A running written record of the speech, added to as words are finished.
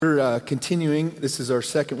We're continuing. This is our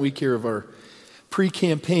second week here of our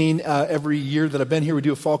pre-campaign. Every year that I've been here, we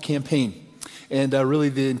do a fall campaign. And really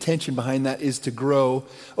the intention behind that is to grow.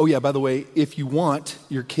 Oh yeah, by the way, if you want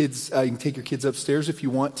your kids, you can take your kids upstairs. If you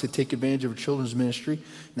want to take advantage of a children's ministry,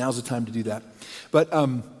 now's the time to do that. But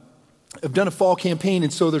I've done a fall campaign,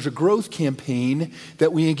 and so there's a growth campaign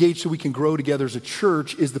that we engage so we can grow together as a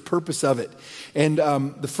church is the purpose of it. And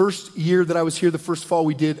the first year that I was here, the first fall,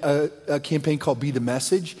 we did a campaign called Be the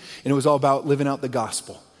Message, and it was all about living out the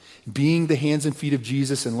gospel, being the hands and feet of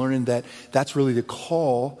Jesus and learning that that's really the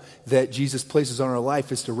call that Jesus places on our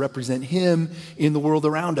life is to represent him in the world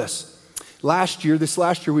around us. This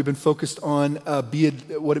last year, we've been focused on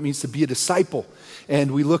what it means to be a disciple.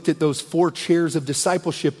 And we looked at those 4 chairs of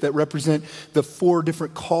discipleship that represent the 4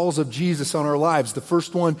 different calls of Jesus on our lives. The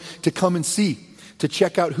first one, to come and see, to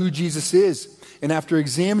check out who Jesus is. And after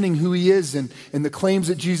examining who he is and the claims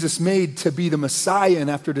that Jesus made to be the Messiah, and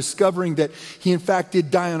after discovering that he in fact did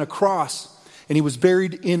die on a cross, and he was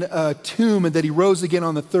buried in a tomb, and that he rose again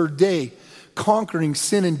on the 3rd day, conquering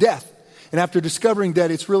sin and death. And after discovering that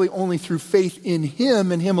it's really only through faith in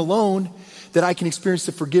him and him alone that I can experience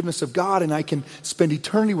the forgiveness of God and I can spend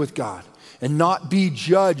eternity with God and not be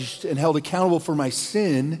judged and held accountable for my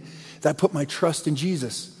sin, that I put my trust in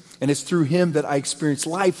Jesus. And it's through him that I experience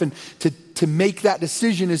life. And to make that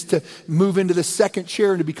decision is to move into the second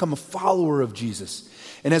chair and to become a follower of Jesus.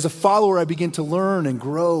 And as a follower, I begin to learn and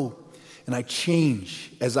grow. And I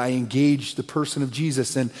change as I engage the person of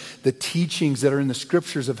Jesus and the teachings that are in the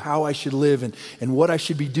scriptures of how I should live and what I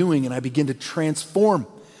should be doing. And I begin to transform,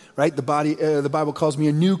 right? The Bible calls me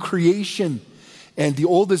a new creation. And the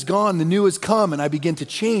old is gone, the new has come, and I begin to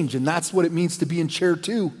change. And that's what it means to be in chair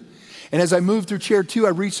 2. And as I move through chair 2,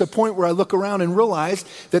 I reach a point where I look around and realize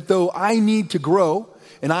that though I need to grow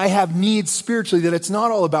and I have needs spiritually, that it's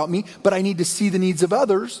not all about me, but I need to see the needs of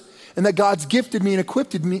others. And that God's gifted me and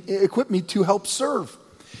equipped me to help serve.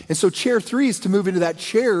 And so chair 3 is to move into that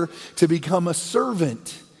chair to become a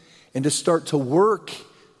servant and to start to work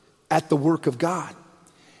at the work of God.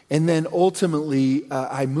 And then ultimately,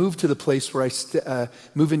 I move to the place where I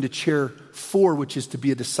move into chair 4, which is to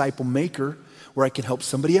be a disciple maker, where I can help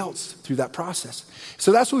somebody else through that process.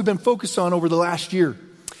 So that's what we've been focused on over the last year,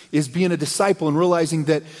 is being a disciple and realizing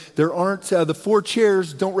that there aren't, the 4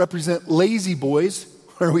 chairs don't represent lazy boys,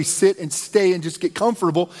 where we sit and stay and just get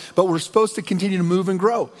comfortable, but we're supposed to continue to move and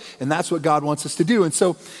grow. And that's what God wants us to do. And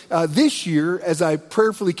so this year, as I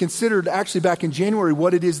prayerfully considered actually back in January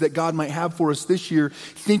what it is that God might have for us this year,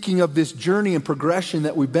 thinking of this journey and progression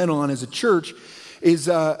that we've been on as a church, is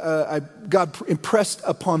God impressed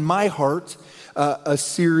upon my heart a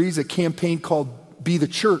campaign called Be the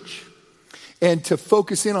Church. And to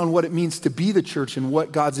focus in on what it means to be the church and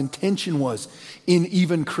what God's intention was in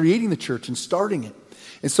even creating the church and starting it.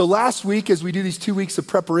 And so last week, as we do these 2 weeks of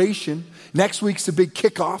preparation, next week's a big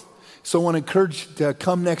kickoff. So I want to encourage you to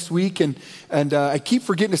come next week. And I keep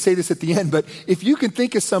forgetting to say this at the end, but if you can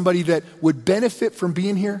think of somebody that would benefit from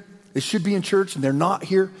being here, they should be in church and they're not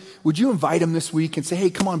here, would you invite them this week and say,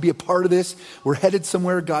 hey, come on, be a part of this. We're headed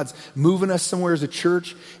somewhere. God's moving us somewhere as a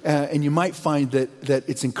church. And you might find that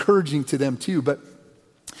it's encouraging to them too. But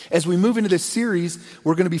as we move into this series,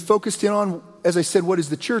 we're going to be focused in on, as I said, what is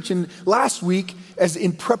the church? And last week, as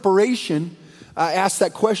in preparation, I asked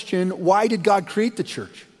that question, why did God create the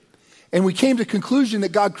church? And we came to the conclusion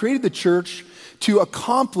that God created the church to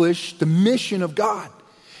accomplish the mission of God.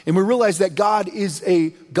 And we realized that God is a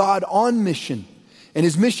God on mission. And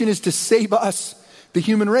his mission is to save us, the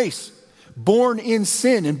human race, born in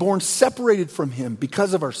sin and born separated from him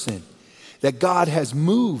because of our sin. That God has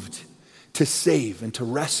moved to save and to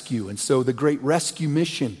rescue. And so the great rescue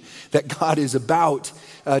mission that God is about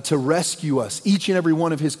to rescue us, each and every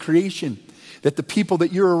one of his creation, that the people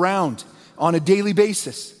that you're around on a daily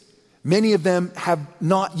basis, many of them have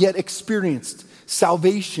not yet experienced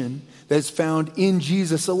salvation that is found in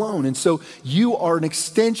Jesus alone. And so you are an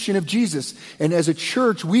extension of Jesus. And as a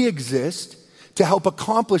church, we exist to help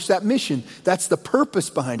accomplish that mission. That's the purpose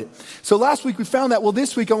behind it. So last week we found that. Well,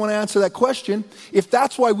 this week I want to answer that question. If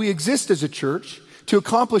that's why we exist as a church, to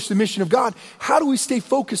accomplish the mission of God, how do we stay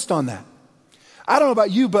focused on that? I don't know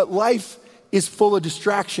about you, but life is full of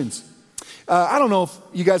distractions. I don't know if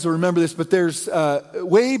you guys will remember this, but there's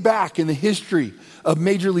way back in the history of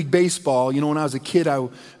Major League Baseball. You know, when I was a kid, I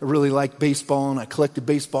really liked baseball and I collected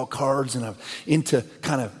baseball cards and I'm into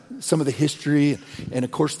kind of some of the history and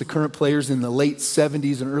of course the current players in the late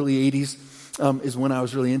 70s and early 80s is when I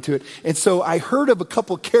was really into it. And so I heard of a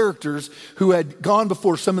couple characters who had gone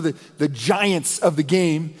before some of the giants of the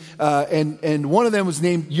game. And one of them was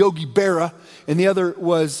named Yogi Berra and the other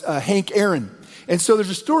was Hank Aaron. And so there's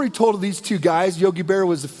a story told of these two guys. Yogi Berra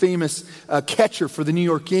was the famous catcher for the New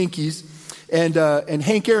York Yankees. And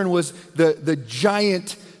Hank Aaron was the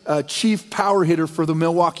giant chief power hitter for the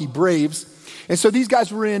Milwaukee Braves. And so these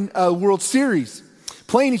guys were in a World Series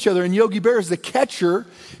playing each other. And Yogi Berra, as the catcher,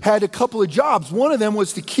 had a couple of jobs. One of them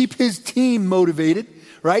was to keep his team motivated,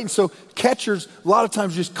 right? And so catchers, a lot of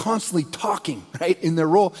times, just constantly talking, right, in their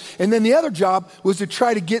role. And then the other job was to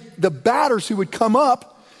try to get the batters who would come up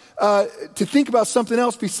to think about something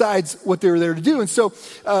else besides what they were there to do. And so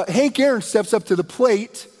Hank Aaron steps up to the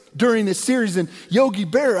plate during this series, and Yogi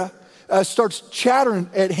Berra starts chattering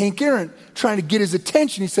at Hank Aaron, trying to get his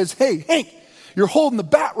attention. He says, "Hey, Hank, you're holding the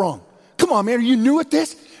bat wrong. Come on, man, are you new at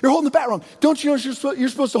this? You're holding the bat wrong. Don't you know you're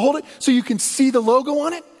supposed to hold it so you can see the logo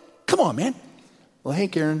on it? Come on, man." Well,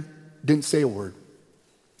 Hank Aaron didn't say a word.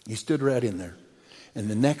 He stood right in there. And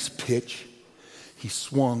the next pitch, he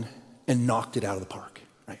swung and knocked it out of the park,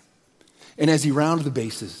 right? And as he rounded the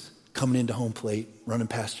bases, coming into home plate, running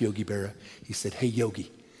past Yogi Berra, he said, "Hey,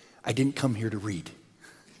 Yogi, I didn't come here to read.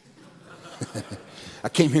 I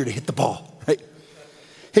came here to hit the ball," right?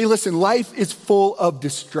 Hey, listen, life is full of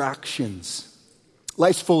distractions.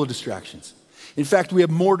 Life's full of distractions. In fact, we have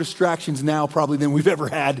more distractions now probably than we've ever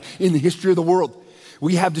had in the history of the world.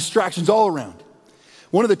 We have distractions all around.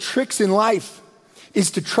 One of the tricks in life is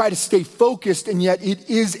to try to stay focused, and yet it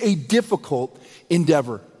is a difficult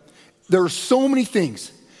endeavor. There are so many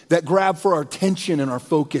things that grab for our attention and our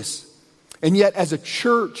focus. And yet as a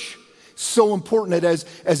church, so important that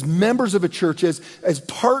as members of a church, as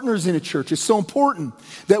partners in a church, it's so important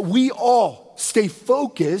that we all stay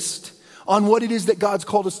focused on what it is that God's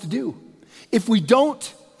called us to do. If we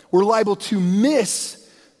don't, we're liable to miss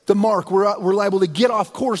the mark. We're liable to get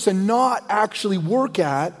off course and not actually work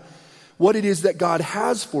at what it is that God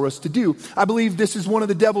has for us to do. I believe this is one of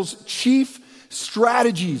the devil's chief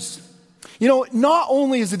strategies. You know, not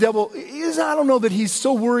only is the devil, I don't know that he's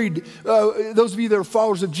so worried, those of you that are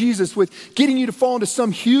followers of Jesus, with getting you to fall into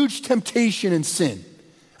some huge temptation and sin.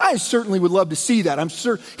 I certainly would love to see that. I'm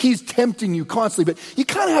sure he's tempting you constantly, but you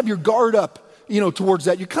kind of have your guard up, towards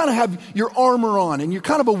that. You kind of have your armor on, and you're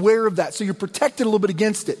kind of aware of that, so you're protected a little bit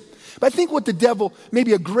against it. But I think what the devil,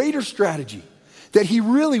 maybe a greater strategy that he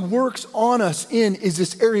really works on us in, is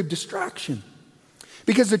this area of distraction.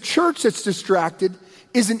 Because the church that's distracted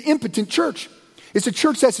is an impotent church. It's a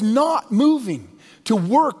church that's not moving to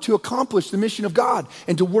work to accomplish the mission of God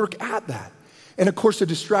and to work at that. And of course, a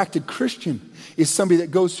distracted Christian is somebody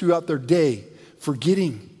that goes throughout their day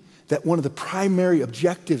forgetting that one of the primary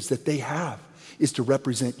objectives that they have is to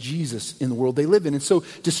represent Jesus in the world they live in. And so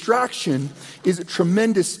distraction is a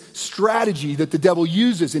tremendous strategy that the devil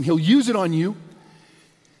uses, and he'll use it on you.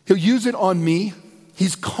 He'll use it on me.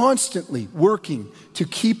 He's constantly working to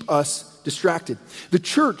keep us distracted. The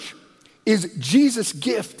church is Jesus'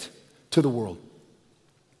 gift to the world.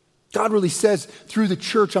 God really says, through the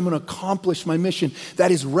church, I'm going to accomplish my mission. That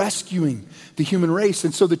is rescuing the human race.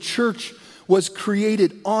 And so the church was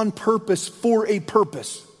created on purpose for a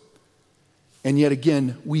purpose. And yet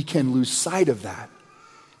again, we can lose sight of that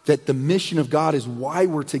the mission of God is why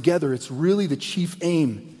we're together. It's really the chief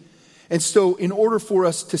aim. And so in order for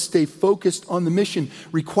us to stay focused on the mission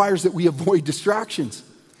requires that we avoid distractions,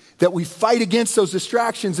 that we fight against those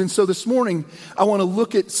distractions. And so this morning, I want to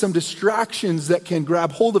look at some distractions that can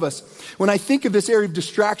grab hold of us. When I think of this area of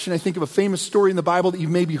distraction, I think of a famous story in the Bible that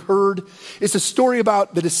you've maybe heard. It's a story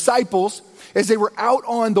about the disciples as they were out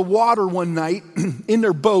on the water one night in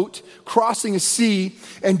their boat, crossing a sea,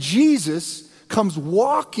 and Jesus comes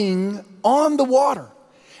walking on the water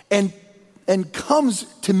and comes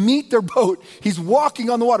to meet their boat. He's walking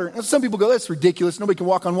on the water. And some people go, "That's ridiculous. Nobody can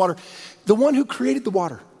walk on water." The one who created the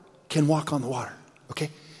water can walk on the water, okay?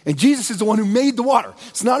 And Jesus is the one who made the water.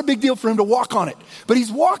 It's not a big deal for him to walk on it. But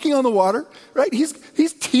he's walking on the water, right? He's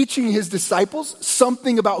teaching his disciples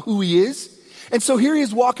something about who he is. And so here he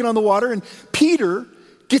is walking on the water, and Peter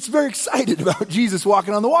gets very excited about Jesus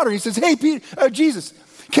walking on the water. He says, "Hey, Jesus,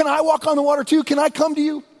 can I walk on the water too? Can I come to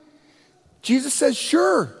you?" Jesus says,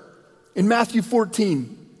 "Sure." In Matthew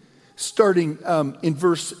 14, starting in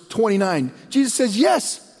verse 29, Jesus says,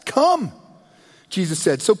 "Yes, come," Jesus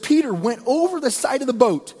said. So Peter went over the side of the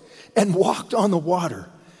boat and walked on the water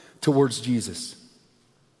towards Jesus.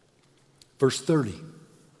 Verse 30,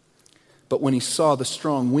 but when he saw the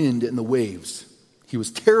strong wind and the waves, he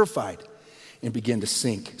was terrified and began to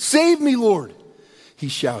sink. "Save me, Lord," he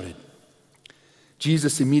shouted.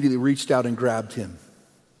 Jesus immediately reached out and grabbed him.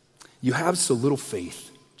 "You have so little faith,"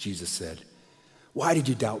 Jesus said. "Why did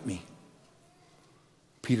you doubt me?"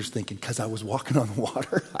 Peter's thinking, because I was walking on the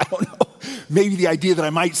water. I don't know. Maybe the idea that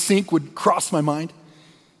I might sink would cross my mind.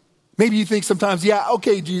 Maybe you think sometimes, yeah,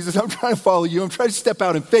 okay, Jesus, I'm trying to follow you. I'm trying to step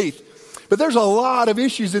out in faith. But there's a lot of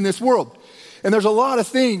issues in this world. And there's a lot of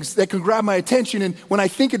things that can grab my attention. And when I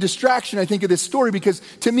think of distraction, I think of this story because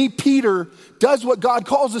to me, Peter does what God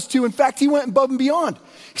calls us to. In fact, he went above and beyond.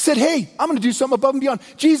 He said, hey, I'm going to do something above and beyond.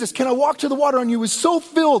 Jesus, can I walk to the water on you? He was so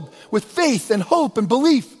filled with faith and hope and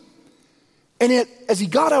belief. And yet, as he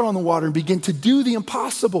got out on the water and began to do the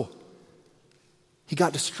impossible, he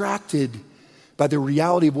got distracted by the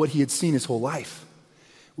reality of what he had seen his whole life,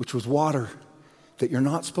 which was water that you're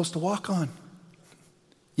not supposed to walk on.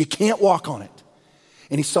 You can't walk on it.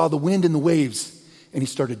 And he saw the wind and the waves, and he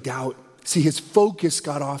started to doubt. See, his focus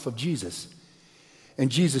got off of Jesus. And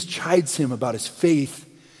Jesus chides him about his faith.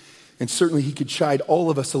 And certainly he could chide all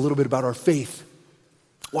of us a little bit about our faith.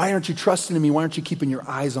 Why aren't you trusting in me? Why aren't you keeping your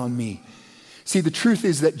eyes on me? See, the truth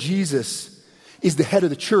is that Jesus is the head of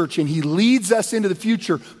the church, and he leads us into the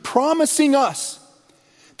future, promising us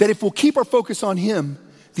that if we'll keep our focus on him,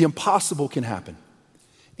 the impossible can happen.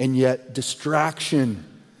 And yet distraction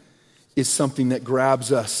is something that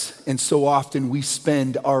grabs us. And so often we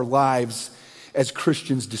spend our lives as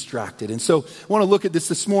Christians distracted. And so I want to look at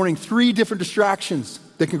this morning, 3 different distractions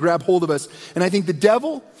that can grab hold of us. And I think the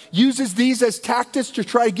devil uses these as tactics to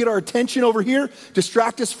try to get our attention over here,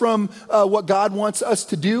 distract us from what God wants us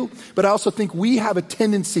to do. But I also think we have a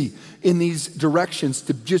tendency in these directions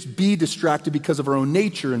to just be distracted because of our own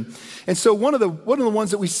nature. And so one of the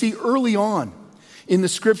ones that we see early on in the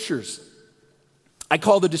scriptures, I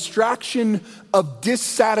call the distraction of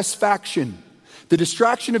dissatisfaction. The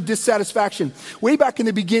distraction of dissatisfaction. Way back in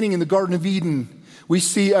the beginning in the Garden of Eden, we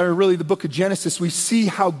see, or really the book of Genesis, we see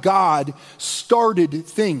how God started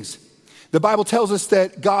things. The Bible tells us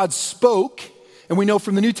that God spoke, and we know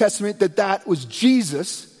from the New Testament that that was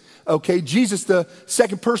Jesus, okay? Jesus, the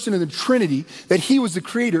second person in the Trinity, that he was the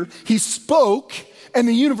creator. He spoke, and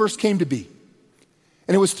the universe came to be.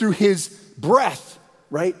 And it was through his breath,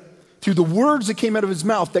 right? Through the words that came out of his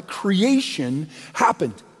mouth that creation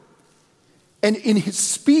happened. And in his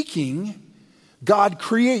speaking, God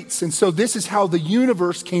creates. And so this is how the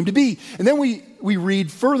universe came to be. And then we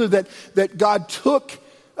read further that God took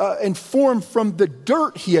and formed from the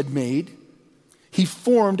dirt he had made, he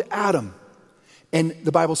formed Adam. And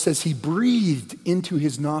the Bible says he breathed into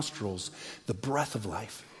his nostrils the breath of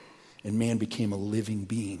life. And man became a living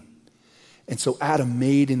being. And so Adam,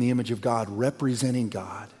 made in the image of God, representing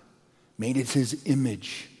God, made in his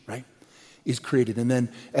image, right, is created. And then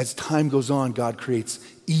as time goes on, God creates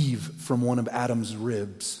Eve from one of Adam's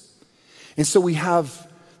ribs. And so we have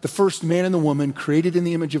the first man and the woman created in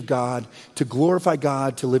the image of God to glorify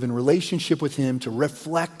God, to live in relationship with him, to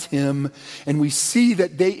reflect him. And we see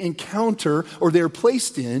that they encounter, or they're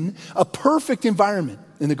placed in, a perfect environment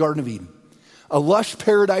in the Garden of Eden. A lush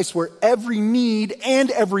paradise where every need and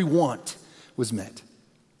every want was met.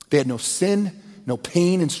 They had no sin, no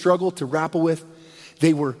pain and struggle to grapple with.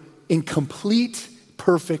 They were in complete,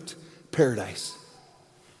 perfect paradise.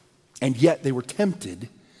 And yet they were tempted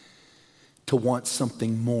to want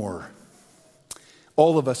something more.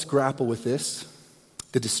 All of us grapple with this,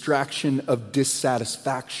 the distraction of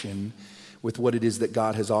dissatisfaction with what it is that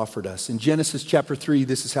God has offered us. In Genesis chapter 3,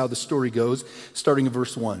 this is how the story goes, starting in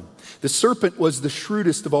verse 1. The serpent was the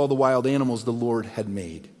shrewdest of all the wild animals the Lord had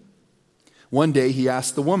made. One day he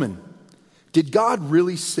asked the woman, "Did God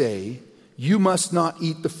really say, 'You must not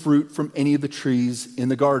eat the fruit from any of the trees in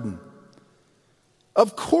the garden?'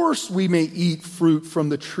 'Of course we may eat fruit from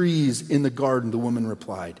the trees in the garden,' the woman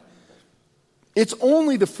replied. 'It's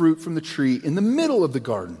only the fruit from the tree in the middle of the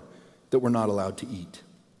garden that we're not allowed to eat.'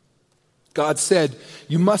 God said,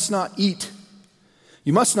 'You must not eat.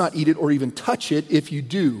 You must not eat it or even touch it. If you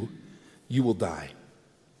do, you will die.'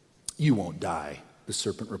 'You won't die,' the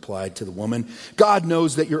serpent replied to the woman. 'God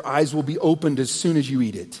knows that your eyes will be opened as soon as you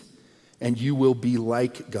eat it, and you will be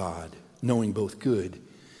like God, knowing both good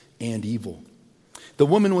and evil.' The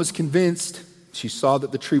woman was convinced. She saw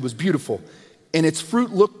that the tree was beautiful, and its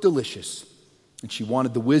fruit looked delicious, and she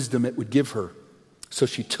wanted the wisdom it would give her. So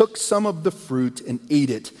she took some of the fruit and ate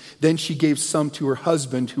it. Then she gave some to her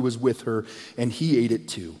husband who was with her, and he ate it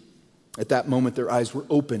too. At that moment, their eyes were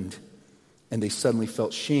opened, and they suddenly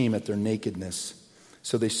felt shame at their nakedness.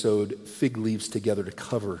 So they sewed fig leaves together to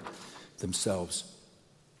cover themselves."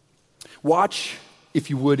 Watch, if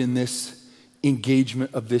you would, in this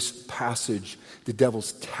engagement of this passage, the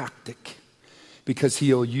devil's tactic, because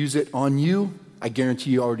he'll use it on you. I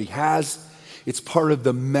guarantee he already has. It's part of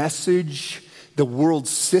the message the world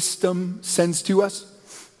system sends to us,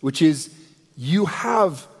 which is you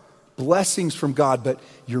have blessings from God, but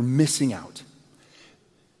you're missing out.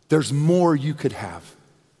 There's more you could have.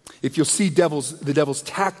 If you'll see the devil's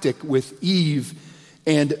tactic with Eve,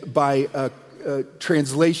 and by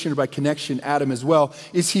translation or by connection, Adam as well,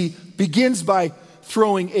 is he begins by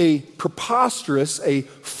throwing a preposterous, a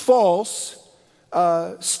false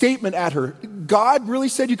statement at her. God really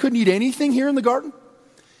said you couldn't eat anything here in the garden?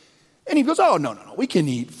 And he goes, oh, no, we can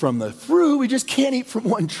eat from the fruit, we just can't eat from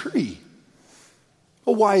one tree.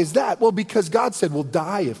 Well, why is that? Well, because God said we'll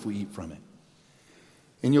die if we eat from it.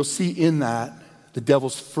 And you'll see in that the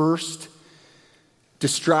devil's first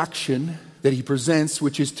distraction that he presents,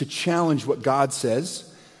 which is to challenge what God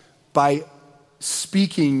says by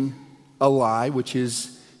speaking a lie, which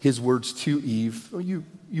is his words to Eve, oh, you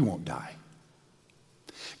won't die.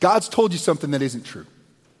 God's told you something that isn't true.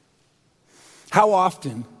 How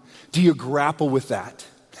often do you grapple with that,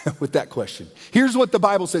 with that question? Here's what the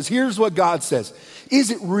Bible says. Here's what God says. Is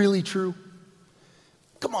it really true?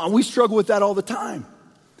 Come on, we struggle with that all the time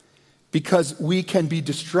because we can be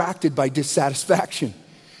distracted by dissatisfaction.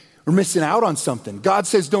 We're missing out on something. God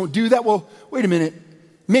says don't do that. Well, wait a minute.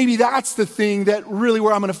 Maybe that's the thing that really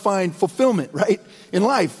where I'm going to find fulfillment, right, in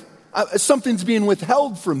life. Something's being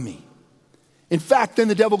withheld from me. In fact, then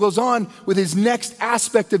the devil goes on with his next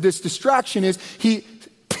aspect of this distraction is he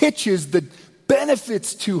pitches the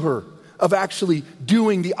benefits to her of actually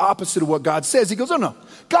doing the opposite of what God says. He goes, oh no,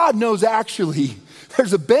 God knows actually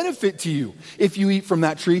there's a benefit to you if you eat from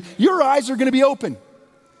that tree. Your eyes are going to be open.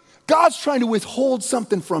 God's trying to withhold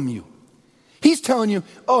something from you. He's telling you,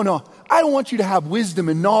 oh no, I don't want you to have wisdom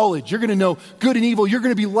and knowledge. You're going to know good and evil. You're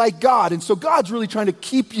going to be like God. And so God's really trying to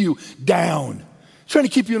keep you down. Trying to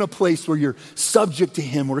keep you in a place where you're subject to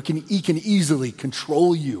him, where he can easily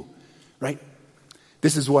control you, right?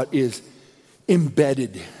 This is what is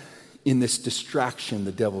embedded in this distraction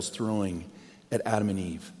the devil's throwing at Adam and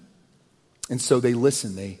Eve. And so they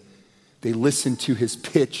listen. They listen to his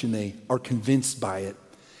pitch and they are convinced by it.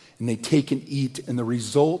 And they take and eat. And the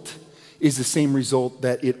result is the same result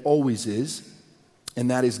that it always is. And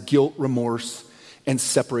that is guilt, remorse, and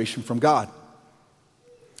separation from God.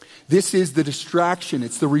 This is the distraction.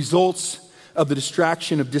 It's the results of the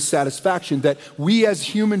distraction of dissatisfaction that we as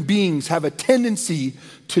human beings have a tendency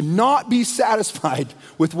to not be satisfied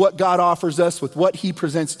with what God offers us, with what he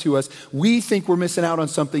presents to us. We think we're missing out on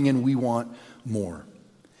something and we want more.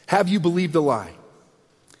 Have you believed the lie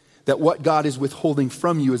that what God is withholding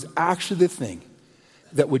from you is actually the thing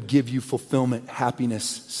that would give you fulfillment, happiness,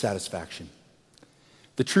 satisfaction?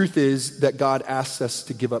 The truth is that God asks us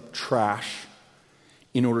to give up trash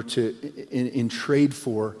in order to, in trade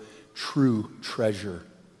for true treasure.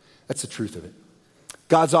 That's the truth of it.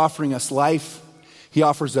 God's offering us life. He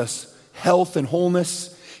offers us health and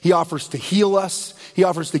wholeness. He offers to heal us. He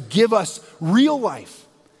offers to give us real life.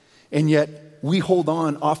 And yet we hold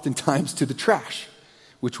on oftentimes to the trash,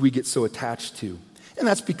 which we get so attached to. And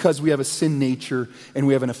that's because we have a sin nature and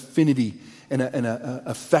we have an affinity and an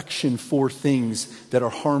affection for things that are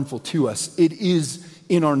harmful to us. It is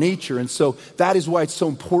in our nature. And so that is why it's so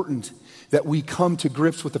important that we come to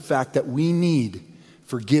grips with the fact that we need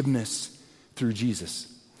forgiveness through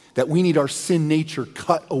Jesus. That we need our sin nature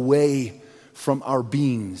cut away from our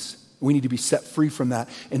beings. We need to be set free from that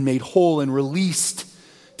and made whole and released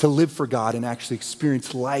to live for God and actually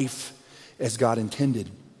experience life as God intended.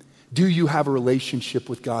 Do you have a relationship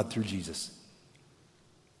with God through Jesus?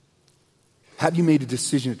 Have you made a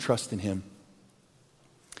decision to trust in him?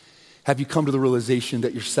 Have you come to the realization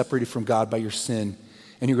that you're separated from God by your sin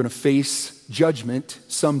and you're going to face judgment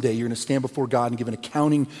someday? You're going to stand before God and give an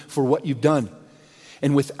accounting for what you've done.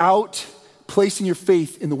 And without placing your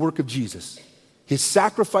faith in the work of Jesus, his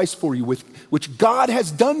sacrifice for you, which God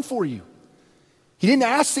has done for you, he didn't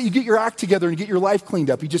ask that you get your act together and get your life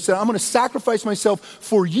cleaned up. He just said, I'm going to sacrifice myself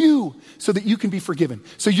for you so that you can be forgiven,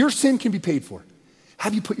 so your sin can be paid for.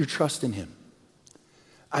 Have you put your trust in him?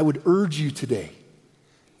 I would urge you today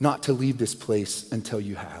not to leave this place until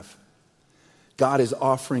you have. God is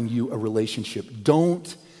offering you a relationship.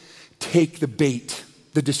 Don't take the bait,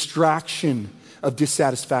 the distraction of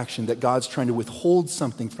dissatisfaction that God's trying to withhold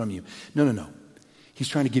something from you. No. He's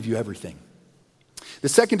trying to give you everything. The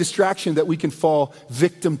second distraction that we can fall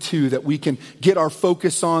victim to, that we can get our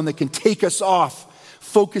focus on, that can take us off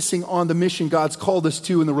focusing on the mission God's called us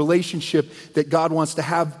to and the relationship that God wants to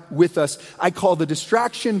have with us, I call the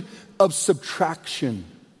distraction of subtraction.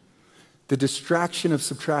 The distraction of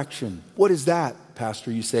subtraction. What is that,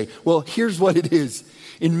 Pastor, you say? Well, here's what it is.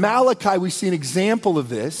 In Malachi, we see an example of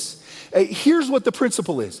this. Here's what the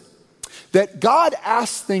principle is. That God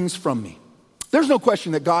asks things from me. There's no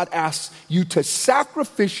question that God asks you to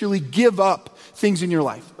sacrificially give up things in your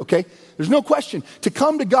life, okay? There's no question. To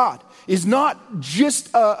come to God is not just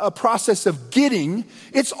a process of getting,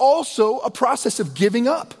 it's also a process of giving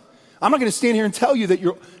up. I'm not going to stand here and tell you that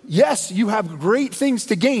yes, you have great things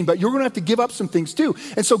to gain, but you're going to have to give up some things too.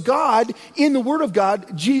 And so God, in the Word of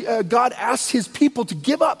God, God asks his people to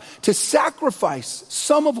give up, to sacrifice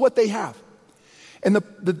some of what they have. And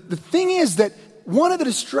the thing is that one of the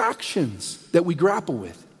distractions that we grapple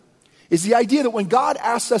with is the idea that when God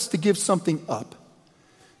asks us to give something up,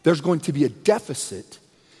 there's going to be a deficit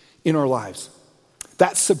in our lives.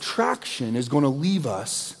 That subtraction is going to leave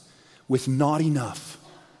us with not enough.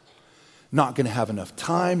 Not going to have enough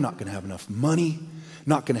time, not going to have enough money,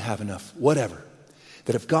 not going to have enough whatever.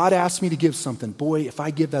 That if God asks me to give something, boy, if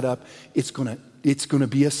I give that up, it's going to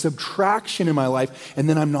be a subtraction in my life, and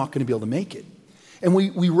then I'm not going to be able to make it. And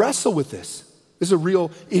we wrestle with this. This is a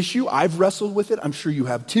real issue. I've wrestled with it. I'm sure you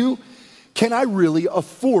have too. Can I really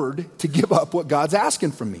afford to give up what God's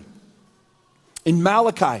asking from me? In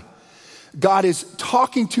Malachi, God is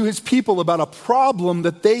talking to his people about a problem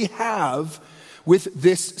that they have with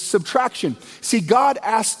this subtraction. See, God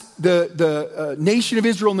asked the nation of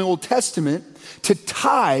Israel in the Old Testament to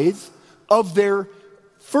tithe of their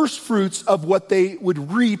first fruits of what they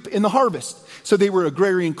would reap in the harvest. So they were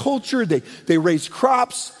agrarian culture, they raised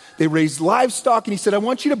crops, they raised livestock, and he said, I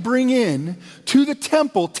want you to bring in to the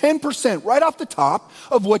temple 10% right off the top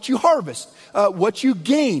of what you harvest, what you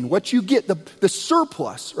gain, what you get, the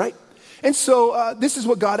surplus, right? And so this is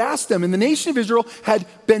what God asked them. And the nation of Israel had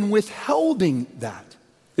been withholding that.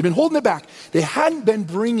 They'd been holding it back. They hadn't been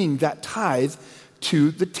bringing that tithe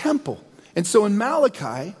to the temple. And so in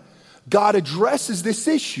Malachi, God addresses this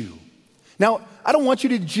issue. Now, I don't want you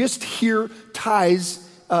to just hear tithes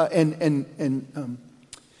and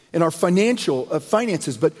our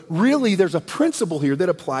finances, but really there's a principle here that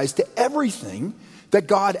applies to everything that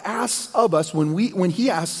God asks of us when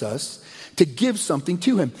he asks us to give something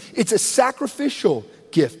to him. It's a sacrificial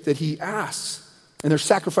gift that he asks, and there's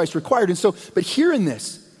sacrifice required. And so, but here in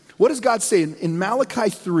this, what does God say? In Malachi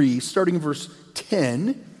 3, starting in verse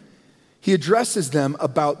 10, he addresses them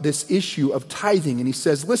about this issue of tithing, and he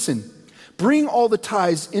says, listen, bring all the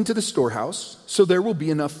tithes into the storehouse, so there will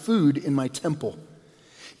be enough food in my temple.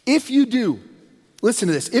 If you do, listen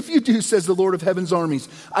to this, if you do, says the Lord of heaven's armies,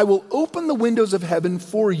 I will open the windows of heaven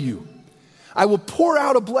for you. I will pour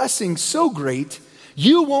out a blessing so great,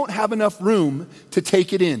 you won't have enough room to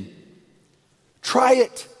take it in. Try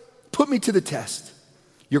it. Put me to the test.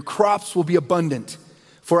 Your crops will be abundant,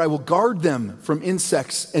 for I will guard them from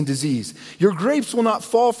insects and disease. Your grapes will not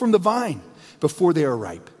fall from the vine before they are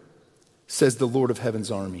ripe, says the Lord of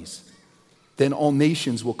heaven's armies. Then all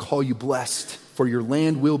nations will call you blessed, for your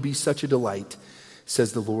land will be such a delight,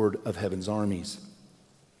 says the Lord of heaven's armies.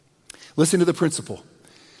 Listen to the principle.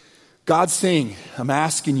 God's saying, I'm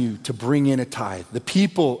asking you to bring in a tithe. The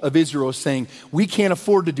people of Israel are saying, we can't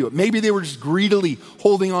afford to do it. Maybe they were just greedily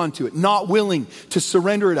holding on to it, not willing to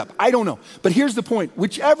surrender it up. I don't know. But here's the point.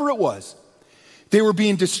 Whichever it was, they were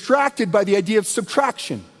being distracted by the idea of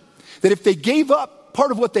subtraction. That if they gave up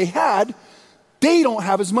part of what they had, they don't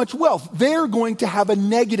have as much wealth. They're going to have a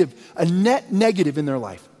net negative in their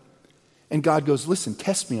life. And God goes, listen,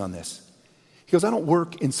 test me on this. He goes, I don't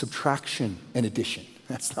work in subtraction and addition.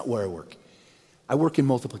 That's not where I work. I work in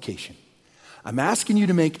multiplication. I'm asking you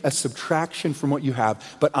to make a subtraction from what you have,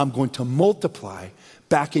 but I'm going to multiply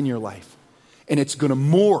back in your life. And it's going to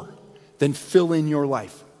more than fill in your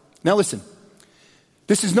life. Now listen,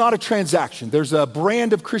 this is not a transaction. There's a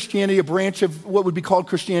brand of Christianity, a branch of what would be called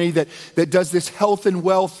Christianity that does this health and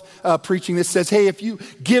wealth preaching that says, hey, if you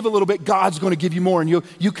give a little bit, God's going to give you more. And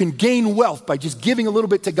you can gain wealth by just giving a little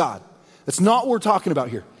bit to God. That's not what we're talking about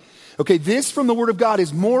here. Okay, this from the Word of God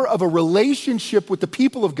is more of a relationship with the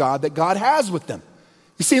people of God that God has with them.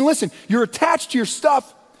 He's saying, listen, you're attached to your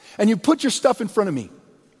stuff and you put your stuff in front of me.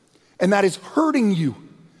 And that is hurting you.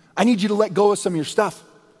 I need you to let go of some of your stuff.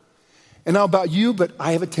 And now about you, but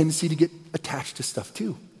I have a tendency to get attached to stuff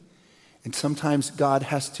too. And sometimes God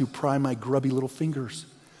has to pry my grubby little fingers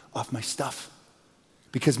off my stuff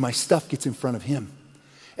because my stuff gets in front of him.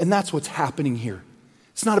 And that's what's happening here.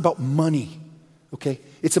 It's not about money. Okay?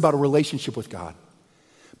 It's about a relationship with God.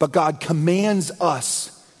 But God commands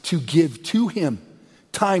us to give to him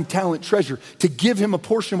time, talent, treasure, to give him a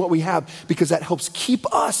portion of what we have because that helps keep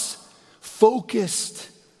us focused.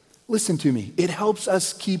 Listen to me. It helps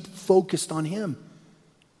us keep focused on him.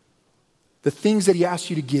 The things that he asks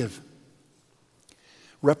you to give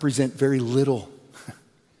represent very little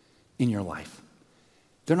in your life.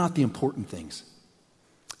 They're not the important things.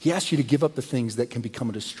 He asks you to give up the things that can become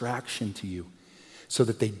a distraction to you, so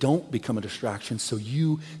that they don't become a distraction, so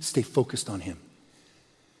you stay focused on him.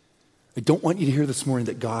 I don't want you to hear this morning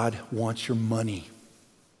that God wants your money.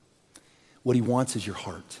 What he wants is your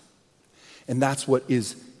heart. And that's what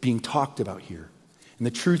is being talked about here. And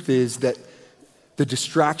the truth is that the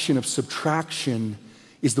distraction of subtraction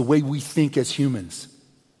is the way we think as humans.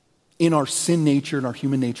 In our sin nature and our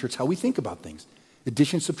human nature, it's how we think about things.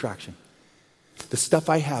 Addition, subtraction. The stuff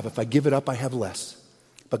I have, if I give it up, I have less.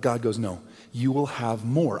 But God goes, no, you will have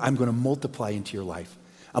more. I'm going to multiply into your life.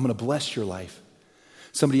 I'm going to bless your life.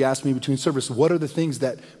 Somebody asked me between service, what are the things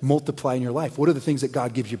that multiply in your life? What are the things that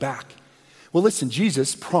God gives you back? Well, listen,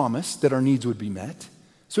 Jesus promised that our needs would be met.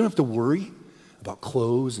 So we don't have to worry about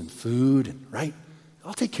clothes and food, and right?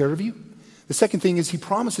 I'll take care of you. The second thing is he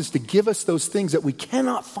promises to give us those things that we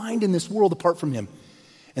cannot find in this world apart from him.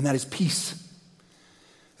 And that is peace.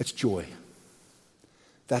 That's joy.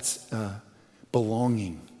 That's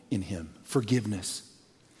belonging in him. Forgiveness.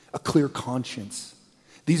 A clear conscience.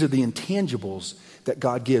 These are the intangibles that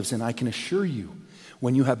God gives. And I can assure you,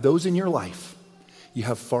 when you have those in your life, you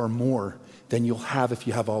have far more than you'll have if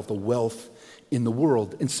you have all the wealth in the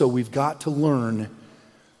world. And so we've got to learn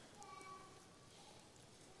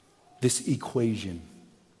this equation.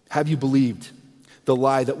 Have you believed the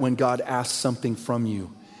lie that when God asks something from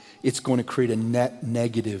you, it's going to create a net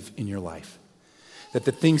negative in your life? That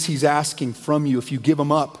the things he's asking from you, if you give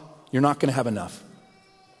them up, you're not going to have enough.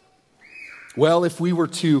 Well, if we were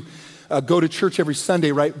to go to church every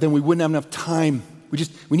Sunday, right, then we wouldn't have enough time.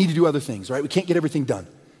 We need to do other things, right? We can't get everything done.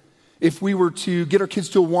 If we were to get our kids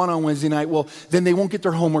to Awana on Wednesday night, well, then they won't get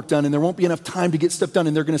their homework done and there won't be enough time to get stuff done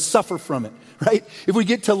and they're going to suffer from it, right? If we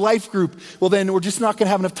get to life group, well, then we're just not going to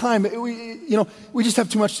have enough time. We just have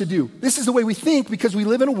too much to do. This is the way we think because we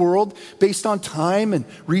live in a world based on time and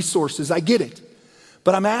resources. I get it.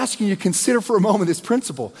 But I'm asking you to consider for a moment this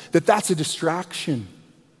principle, that that's a distraction.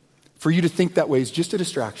 For you to think that way is just a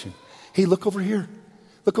distraction. Hey, look over here.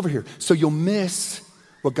 Look over here. So you'll miss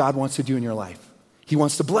what God wants to do in your life. He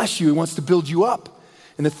wants to bless you. He wants to build you up.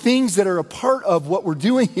 And the things that are a part of what we're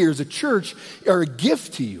doing here as a church are a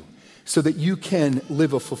gift to you so that you can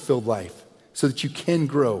live a fulfilled life, so that you can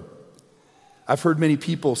grow. I've heard many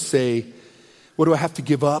people say, what do I have to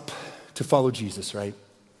give up to follow Jesus, right?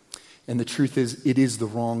 And the truth is, it is the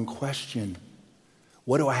wrong question.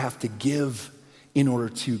 What do I have to give in order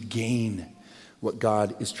to gain what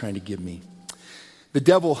God is trying to give me? The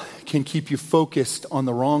devil can keep you focused on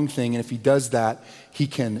the wrong thing, and if he does that, he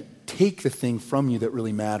can take the thing from you that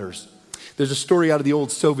really matters. There's a story out of the old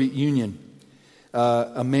Soviet Union.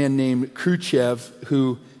 A man named Khrushchev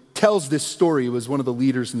who tells this story, was one of the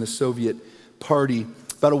leaders in the Soviet party,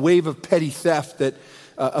 about a wave of petty theft that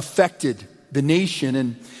affected the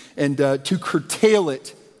nation, and to curtail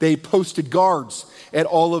it, they posted guards at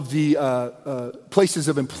all of the places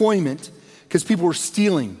of employment because people were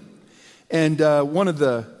stealing. And one of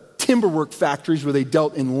the timberwork factories where they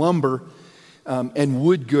dealt in lumber and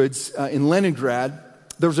wood goods in Leningrad,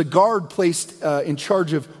 there was a guard placed in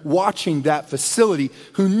charge of watching that facility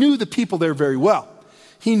who knew the people there very well.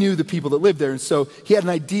 He knew the people that lived there, and so he had an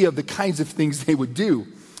idea of the kinds of things they would do.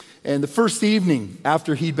 And the first evening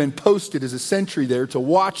after he'd been posted as a sentry there to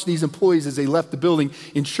watch these employees as they left the building,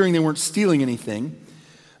 ensuring they weren't stealing anything,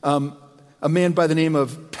 a man by the name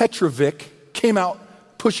of Petrovic came out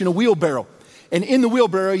pushing a wheelbarrow. And in the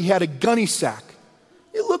wheelbarrow, he had a gunny sack.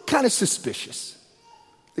 It looked kind of suspicious.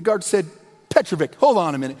 The guard said, Petrovic, hold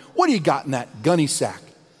on a minute. What do you got in that gunny sack?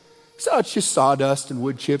 He said, oh, it's just sawdust and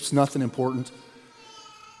wood chips, nothing important.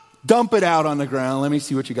 Dump it out on the ground. Let me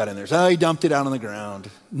see what you got in there. So he dumped it out on the ground.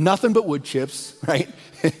 Nothing but wood chips, right?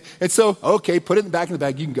 And so, okay, put it in the back of the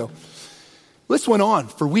bag. You can go. This went on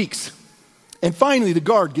for weeks. And finally, the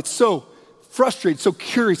guard gets so frustrated, so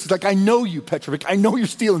curious. He's like, I know you, Petrovic. I know you're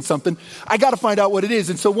stealing something. I got to find out what it is.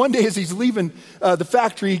 And so one day as he's leaving the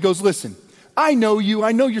factory, he goes, listen, I know you.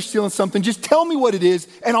 I know you're stealing something. Just tell me what it is,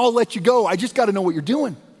 and I'll let you go. I just got to know what you're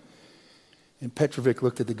doing. And Petrovic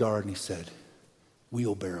looked at the guard and he said,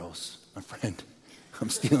 wheelbarrows, my friend. I'm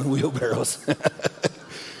stealing wheelbarrows.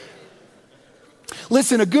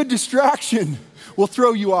 Listen, a good distraction will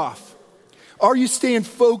throw you off. Are you staying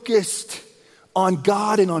focused on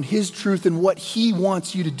God and on His truth and what He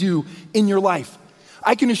wants you to do in your life?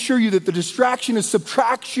 I can assure you that the distraction of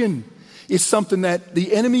subtraction is something that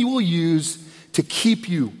the enemy will use to keep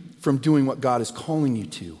you from doing what God is calling you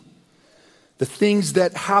to. The things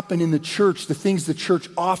that happen in the church, the things the church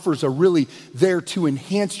offers are really there to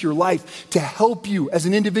enhance your life, to help you as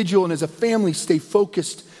an individual and as a family stay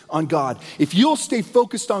focused on God. If you'll stay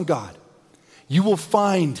focused on God, you will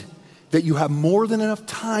find that you have more than enough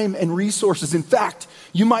time and resources. In fact,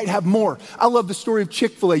 you might have more. I love the story of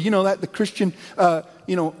Chick-fil-A. You know that, the Christian,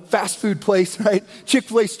 fast food place, right?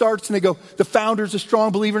 Chick-fil-A starts and they go, the founder's a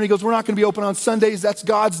strong believer and he goes, we're not going to be open on Sundays. That's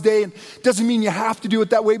God's day. And doesn't mean you have to do it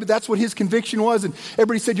that way, but that's what his conviction was. And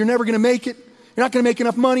everybody said, you're never going to make it. You're not going to make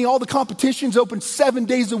enough money. All the competition's open 7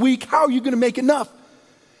 days a week. How are you going to make enough?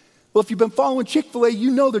 Well, if you've been following Chick-fil-A,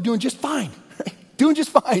 you know they're doing just fine, right? Doing just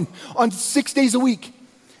fine on 6 days a week.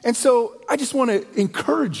 And so I just want to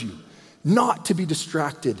encourage you not to be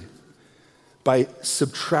distracted by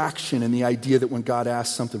subtraction and the idea that when God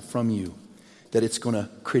asks something from you, that it's going to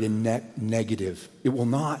create a net negative. It will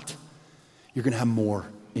not. You're going to have more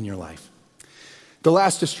in your life. The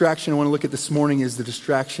last distraction I want to look at this morning is the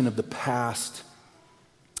distraction of the past.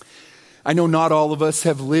 I know not all of us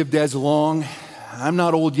have lived as long. I'm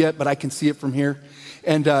not old yet, but I can see it from here.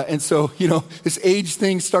 And so, this age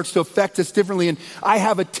thing starts to affect us differently. And I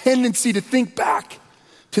have a tendency to think back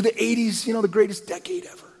to the 80s, the greatest decade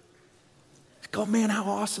ever. Go, man, how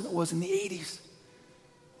awesome it was in the 80s.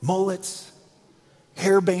 Mullets,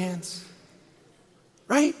 hair bands,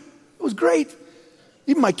 right? It was great.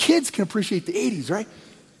 Even my kids can appreciate the 80s, right?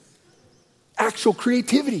 Actual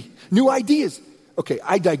creativity, new ideas. Okay,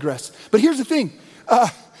 I digress. But here's the thing.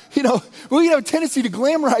 We have a tendency to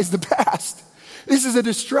glamorize the past. This is a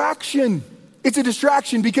distraction. It's a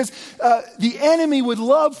distraction because the enemy would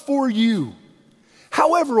love for you,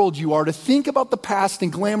 however old you are, to think about the past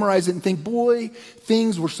and glamorize it and think, boy,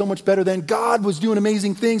 things were so much better then. God was doing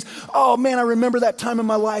amazing things. Oh, man, I remember that time in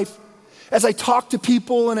my life. As I talk to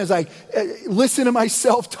people and as I listen to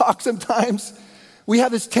myself talk sometimes, we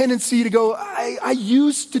have this tendency to go, I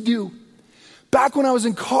used to do. Back when I was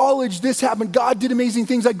in college, this happened. God did amazing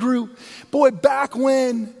things. I grew. Boy, back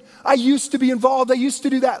when I used to be involved, I used to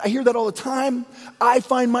do that. I hear that all the time. I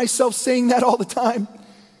find myself saying that all the time.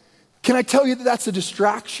 Can I tell you that that's a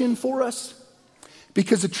distraction for us?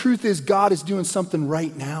 Because the truth is God is doing something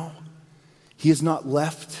right now. He has not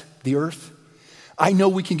left the earth. I know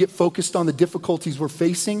we can get focused on the difficulties we're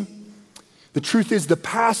facing. The truth is the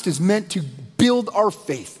past is meant to build our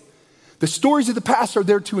faith. The stories of the past are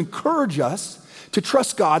there to encourage us to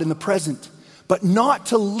trust God in the present, but not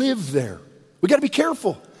to live there. We got to be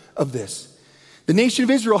careful of this. The nation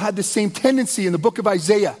of Israel had the same tendency in the book of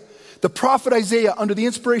Isaiah. The prophet Isaiah, under the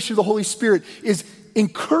inspiration of the Holy Spirit, is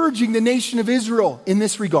encouraging the nation of Israel in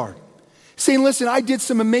this regard. Saying, listen, I did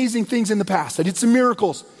some amazing things in the past. I did some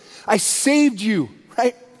miracles. I saved you,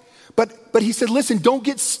 right? But he said, listen, don't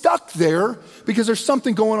get stuck there because there's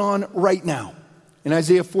something going on right now. In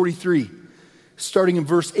Isaiah 43, starting in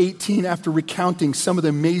verse 18, after recounting some of the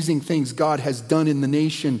amazing things God has done in the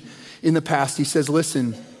nation in the past, he says,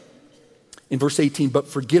 listen, in verse 18, but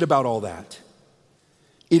forget about all that.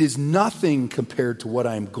 It is nothing compared to what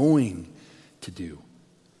I'm going to do.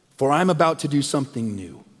 For I'm about to do something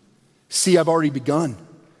new. See, I've already begun.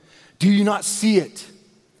 Do you not see it?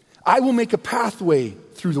 I will make a pathway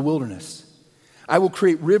through the wilderness. I will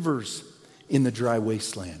create rivers in the dry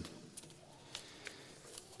wasteland.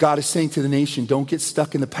 God is saying to the nation, don't get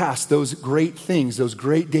stuck in the past. Those great things, those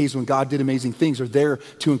great days when God did amazing things are there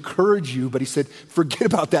to encourage you. But he said, forget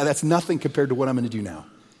about that. That's nothing compared to what I'm going to do now.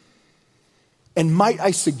 And might I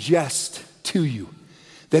suggest to you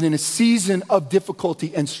that in a season of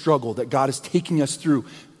difficulty and struggle that God is taking us through,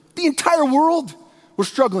 the entire world, we're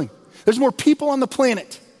struggling. There's more people on the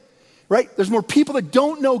planet, right? There's more people that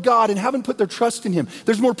don't know God and haven't put their trust in him.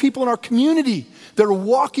 There's more people in our community that are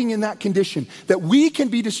walking in that condition, that we can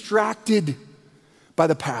be distracted by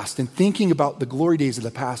the past and thinking about the glory days of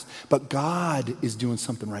the past, but God is doing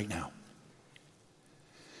something right now.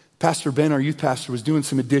 Pastor Ben, our youth pastor, was doing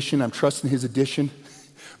some addition. I'm trusting his addition.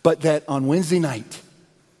 But that on Wednesday night,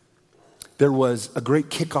 there was a great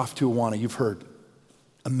kickoff to Awana. You've heard.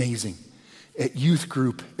 Amazing. At youth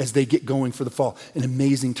group, as they get going for the fall, an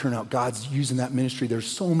amazing turnout. God's using that ministry. There's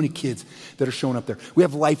so many kids that are showing up there. We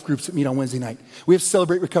have life groups that meet on Wednesday night. We have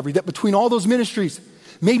Celebrate Recovery. That between all those ministries,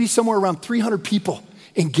 maybe somewhere around 300 people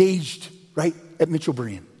engaged, right, at Mitchell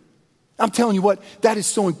Berean. I'm telling you what, that is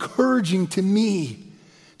so encouraging to me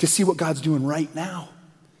to see what God's doing right now.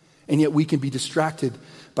 And yet we can be distracted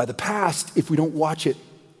by the past if we don't watch it.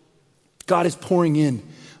 God is pouring in,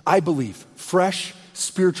 I believe, fresh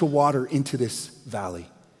spiritual water into this valley.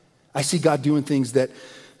 I see God doing things that,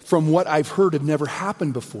 from what I've heard, have never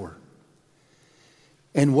happened before.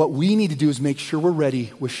 And what we need to do is make sure we're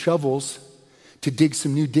ready with shovels to dig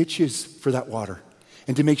some new ditches for that water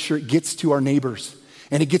and to make sure it gets to our neighbors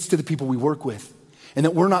and it gets to the people we work with. And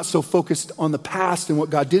that we're not so focused on the past and what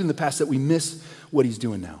God did in the past that we miss what he's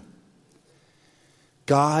doing now.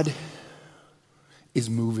 God is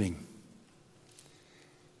moving.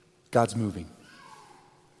 God's moving.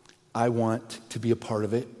 I want to be a part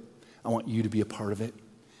of it. I want you to be a part of it.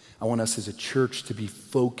 I want us as a church to be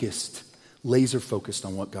focused, laser focused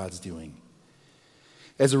on what God's doing.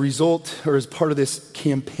 As a result, or as part of this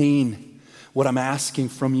campaign, what I'm asking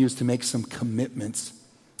from you is to make some commitments.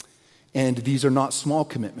 And these are not small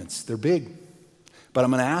commitments, they're big. But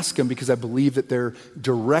I'm going to ask them because I believe that they're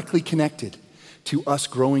directly connected to us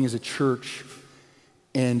growing as a church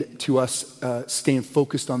and to us staying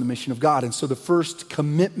focused on the mission of God. And so the first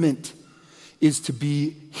commitment is to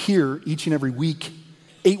be here each and every week,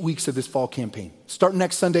 8 weeks of this fall campaign. Starting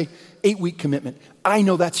next Sunday, 8-week commitment. I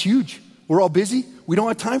know that's huge. We're all busy. We don't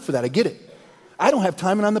have time for that. I get it. I don't have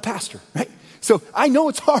time and I'm the pastor, right? So I know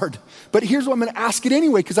it's hard, but here's what I'm going to ask it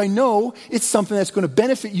anyway, because I know it's something that's going to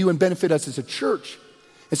benefit you and benefit us as a church.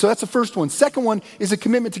 And so that's the first one. Second one is a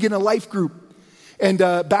commitment to get in a life group. And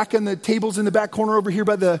back on the tables in the back corner over here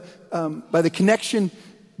by the connection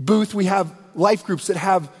booth, we have life groups that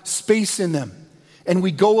have space in them. And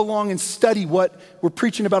we go along and study what we're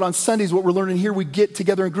preaching about on Sundays, what we're learning here. We get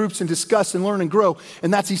together in groups and discuss and learn and grow.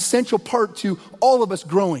 And that's an essential part to all of us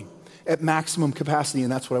growing at maximum capacity.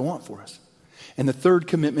 And that's what I want for us. And the third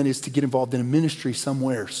commitment is to get involved in a ministry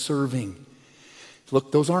somewhere, serving.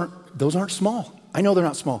 Look, those aren't small. I know they're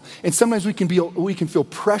not small. And sometimes we can feel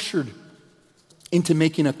pressured into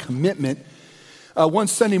making a commitment. One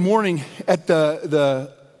Sunday morning at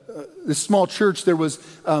the small church, there was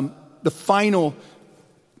the final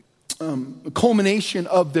culmination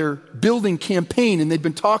of their building campaign, and they'd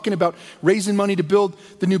been talking about raising money to build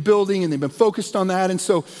the new building, and they've been focused on that. And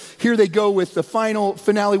so here they go with the final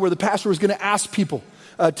finale where the pastor was going to ask people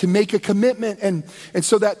to make a commitment. And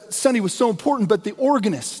so that Sunday was so important, but the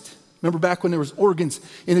organist, remember back when there was organs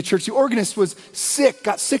in the church, the organist was sick,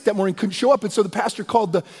 got sick that morning, couldn't show up. And so the pastor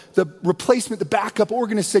called the replacement, the backup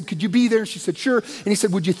organist, said, "Could you be there?" And she said, "Sure." And he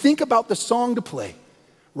said, "Would you think about the song to play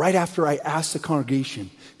right after I asked the congregation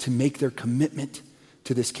to make their commitment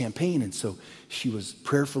to this campaign?" And so she was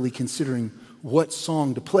prayerfully considering what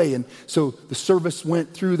song to play. And so the service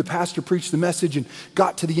went through, the pastor preached the message and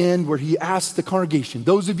got to the end where he asked the congregation,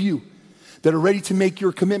 those of you that are ready to make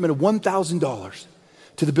your commitment of $1,000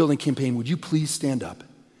 to the building campaign, would you please stand up?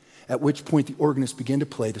 At which point the organist began to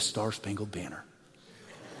play the Star-Spangled Banner,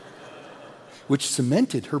 which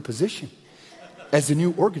cemented her position as the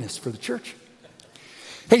new organist for the church.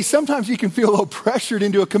 Hey, sometimes you can feel a little pressured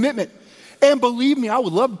into a commitment. And believe me, I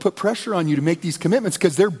would love to put pressure on you to make these commitments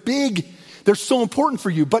because they're big. They're so important for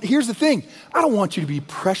you. But here's the thing. I don't want you to be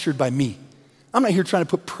pressured by me. I'm not here trying to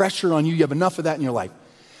put pressure on you. You have enough of that in your life.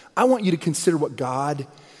 I want you to consider what God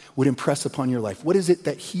would impress upon your life. What is it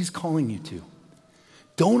that he's calling you to?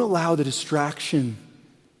 Don't allow the distractions,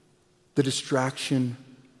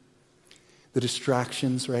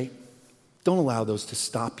 right? Don't allow those to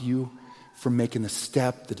stop you from making the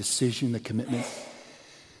step, the decision, the commitment.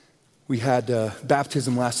 We had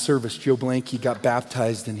baptism last service. Joe Blanky got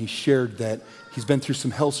baptized, and he shared that he's been through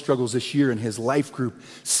some health struggles this year, and his life group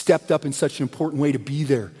stepped up in such an important way to be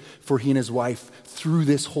there for he and his wife through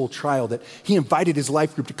this whole trial that he invited his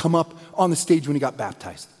life group to come up on the stage when he got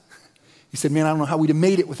baptized. He said, "Man, I don't know how we'd have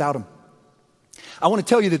made it without him." I want to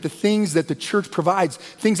tell you that the things that the church provides,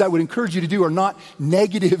 things I would encourage you to do, are not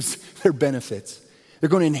negatives, they're benefits. They're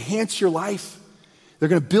going to enhance your life. They're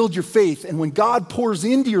going to build your faith. And when God pours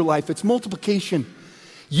into your life, it's multiplication.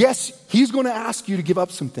 Yes, he's going to ask you to give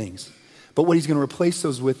up some things, but what he's going to replace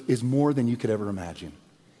those with is more than you could ever imagine.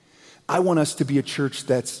 I want us to be a church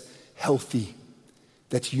that's healthy,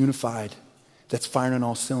 that's unified, that's firing on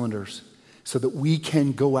all cylinders, so that we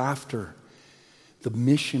can go after the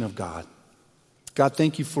mission of God. God,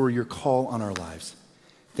 thank you for your call on our lives.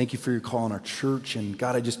 Thank you for your call on our church. And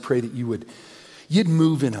God, I just pray that you'd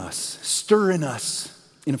move in us, stir in us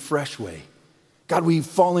in a fresh way. God, we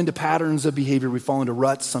fall into patterns of behavior. We fall into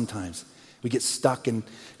ruts sometimes. We get stuck. And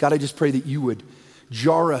God, I just pray that you would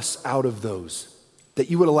jar us out of those, that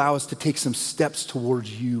you would allow us to take some steps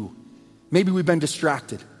towards you. Maybe we've been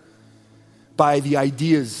distracted by the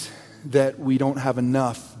ideas that we don't have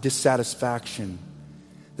enough, dissatisfaction,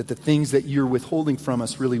 that the things that you're withholding from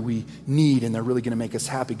us really we need and they're really going to make us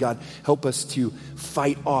happy. God, help us to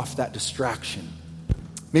fight off that distraction.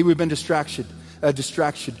 Maybe we've been distracted by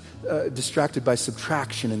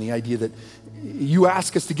subtraction and the idea that you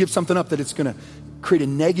ask us to give something up, that it's going to create a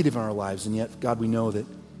negative in our lives. And yet, God, we know that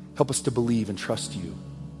help us to believe and trust you,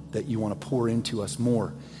 that you want to pour into us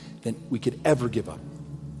more than we could ever give up.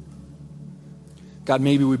 God,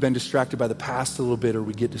 maybe we've been distracted by the past a little bit, or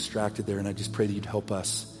we get distracted there, and I just pray that you'd help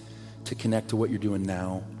us to connect to what you're doing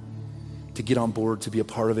now, to get on board, to be a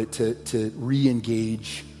part of it, to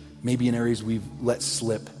re-engage, maybe in areas we've let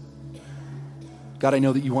slip. God, I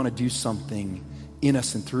know that you want to do something in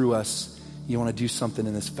us and through us. You want to do something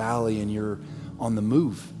in this valley, and you're on the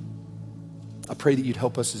move. I pray that you'd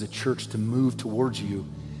help us as a church to move towards you,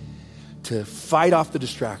 to fight off the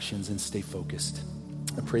distractions and stay focused.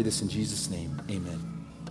 I pray this in Jesus' name. Amen.